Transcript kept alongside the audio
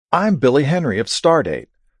I'm Billy Henry of Stardate.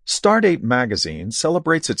 Stardate magazine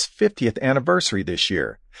celebrates its 50th anniversary this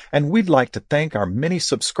year, and we'd like to thank our many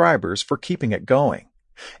subscribers for keeping it going.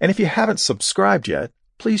 And if you haven't subscribed yet,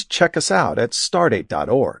 please check us out at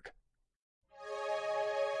stardate.org.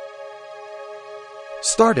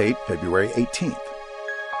 Stardate, February 18th.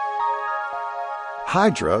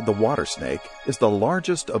 Hydra, the water snake, is the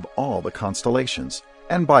largest of all the constellations,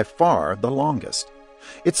 and by far the longest.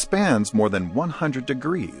 It spans more than 100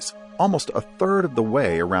 degrees, almost a third of the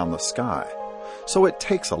way around the sky, so it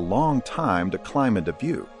takes a long time to climb into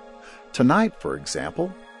view. Tonight, for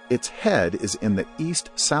example, its head is in the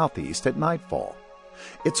east-southeast at nightfall.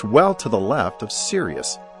 It's well to the left of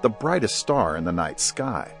Sirius, the brightest star in the night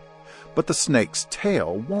sky, but the snake's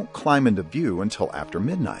tail won't climb into view until after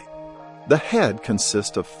midnight. The head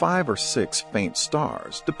consists of 5 or 6 faint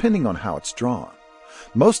stars, depending on how it's drawn.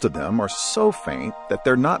 Most of them are so faint that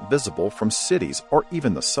they're not visible from cities or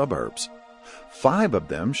even the suburbs. 5 of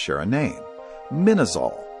them share a name,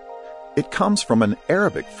 Minazal. It comes from an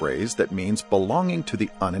Arabic phrase that means belonging to the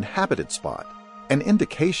uninhabited spot, an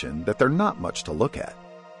indication that they're not much to look at.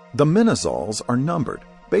 The Minazals are numbered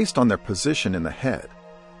based on their position in the head.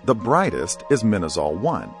 The brightest is Minazal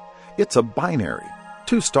 1. It's a binary,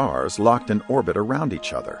 2 stars locked in orbit around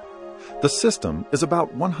each other. The system is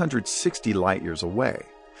about 160 light-years away.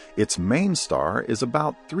 Its main star is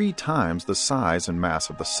about 3 times the size and mass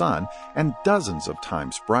of the Sun and dozens of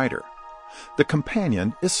times brighter. The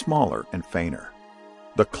companion is smaller and fainter.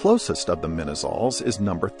 The closest of the Minazals is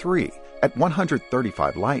number 3 at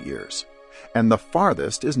 135 light-years, and the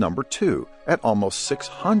farthest is number 2 at almost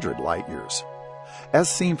 600 light-years. As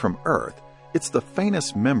seen from Earth, it's the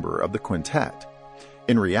faintest member of the quintet.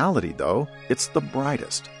 In reality, though, it's the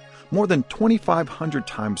brightest, more than 2,500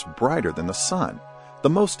 times brighter than the Sun, the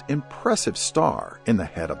most impressive star in the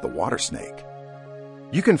head of the water snake.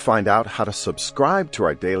 You can find out how to subscribe to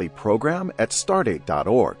our daily program at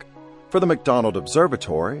stardate.org. For the McDonald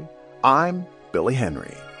Observatory, I'm Billy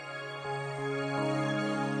Henry.